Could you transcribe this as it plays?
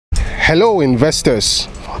Hello investors,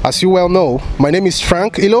 as you well know, my name is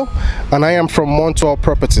Frank Ilo and I am from Montour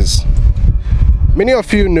Properties. Many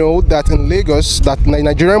of you know that in Lagos that the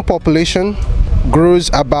Nigerian population grows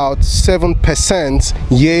about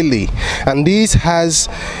 7% yearly, and this has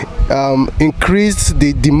increased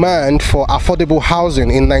the demand for affordable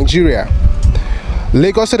housing in Nigeria.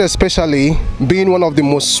 Lagos, especially being one of the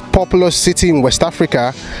most populous cities in West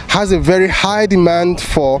Africa, has a very high demand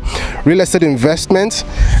for real estate investment,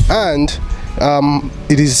 and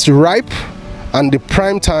it is ripe and the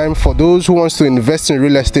prime time for those who wants to invest in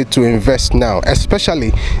real estate to invest now,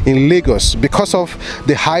 especially in Lagos, because of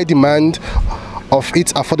the high demand of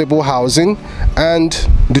its affordable housing and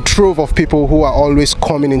the trove of people who are always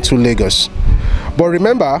coming into Lagos. But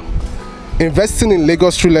remember, investing in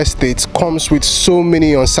Lagos real estate comes with so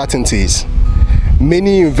many uncertainties.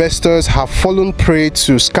 Many investors have fallen prey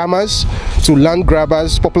to scammers, to land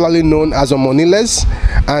grabbers, popularly known as omonilers,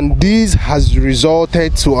 and this has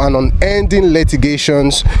resulted to an unending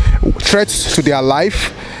litigations, threats to their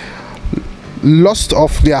life, loss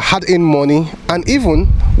of their hard-earned money, and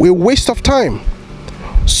even a waste of time.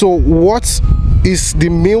 So what is the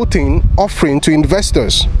Milton offering to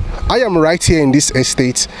investors? I am right here in this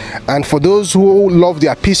estate, and for those who love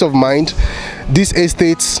their peace of mind, this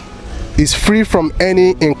estate is free from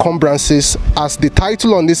any encumbrances, as the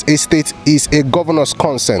title on this estate is a governor's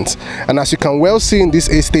consent, and as you can well see in this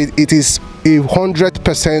estate, it is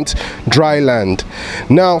 100% dry land.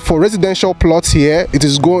 Now for residential plots here, it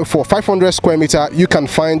is going for 500 square meter. You can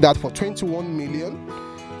find that for 21 million.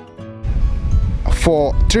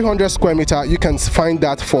 For 300 square meter, you can find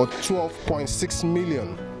that for 12.6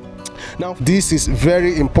 million. Now this is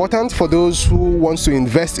very important for those who want to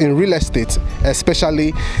invest in real estate,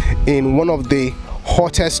 especially in one of the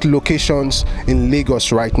hottest locations in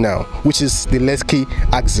Lagos right now, which is the Lekki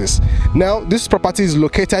axis. Now this property is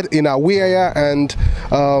located in Awoyaya, and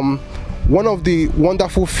one of the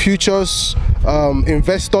wonderful futures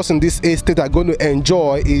investors in this estate are going to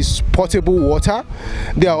enjoy is Potable Water.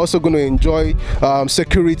 They are also going to enjoy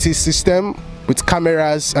security system with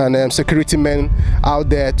cameras and security men out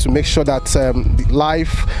there to make sure that the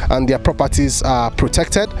life and their properties are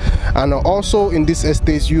protected. And also in this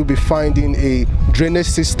estate you'll be finding a drainage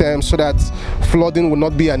system so that flooding will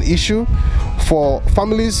not be an issue. For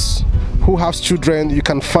families who have children, you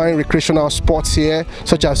can find recreational sports here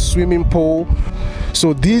such as swimming pool.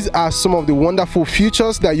 So these are some of the wonderful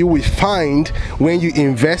features that you will find when you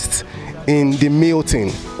invest in the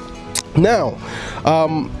Milton. Now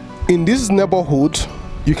in this neighborhood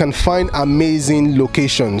you can find amazing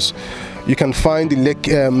locations. You can find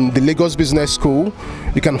the Lagos Business School,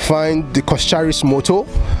 you can find the Coscharis Moto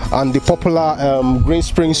and the popular Green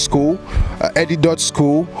Spring School, Eddie Dot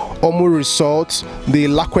School, Omu Resort, the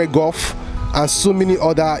Lakwe Golf, and so many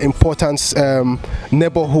other important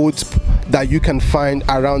neighborhoods that you can find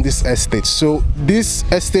around this estate. So this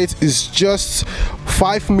estate is just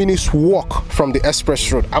 5 minutes walk from the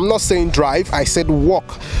express road. I'm not saying drive, I said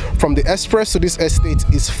walk. From the express to this estate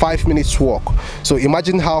is 5 minutes walk. So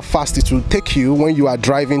imagine how fast it will take you when you are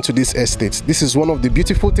driving to this estate. This is one of the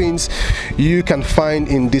beautiful things you can find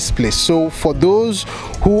in this place. So for those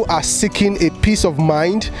who are seeking a peace of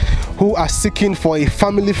mind, who are seeking for a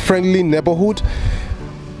family-friendly neighborhood,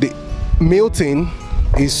 the Milton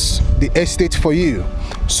is the estate for you.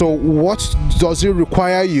 So what does it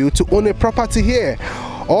require you to own a property here?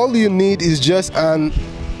 All you need is just a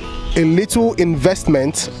little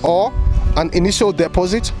investment or an initial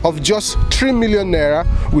deposit of just 3 million naira.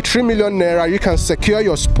 With 3 million naira you can secure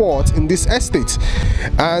your spot in this estate,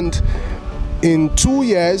 and in 2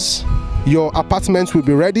 years your apartment will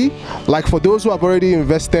be ready. Like for those who have already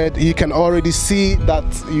invested, you can already see that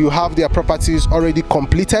you have their properties already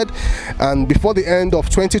completed, and before the end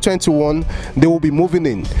of 2021 they will be moving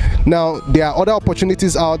in. Now there are other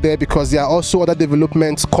opportunities out there because there are also other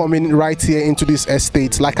developments coming right here into this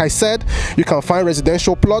estate. Like I said, you can find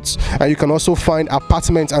residential plots and you can also find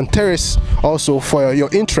apartments and terrace also for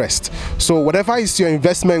your interest. So whatever is your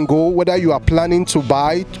investment goal, whether you are planning to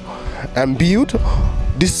buy and build,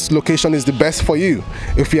 this location is the best for you.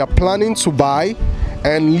 If you are planning to buy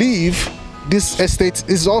and live, this estate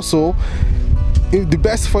is also the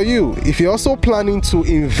best for you. If you're also planning to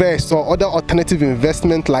invest or other alternative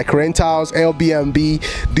investment like rentals, Airbnb,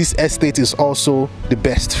 this estate is also the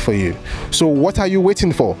best for you. So what are you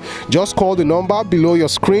waiting for? Just call the number below your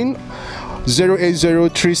screen,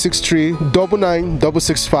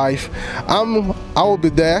 080-363-99665. I will be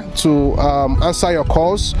there to answer your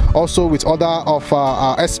calls, also with other of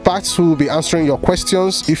our experts who will be answering your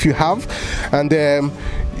questions if you have, and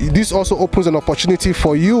this also opens an opportunity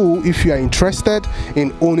for you if you are interested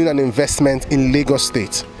in owning an investment in Lagos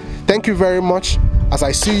State. Thank you very much, as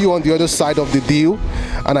I see you on the other side of the deal,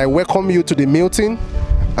 and I welcome you to the Milton.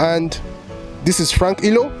 And this is Frank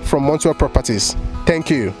Ilo from Montreal Properties. Thank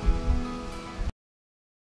you.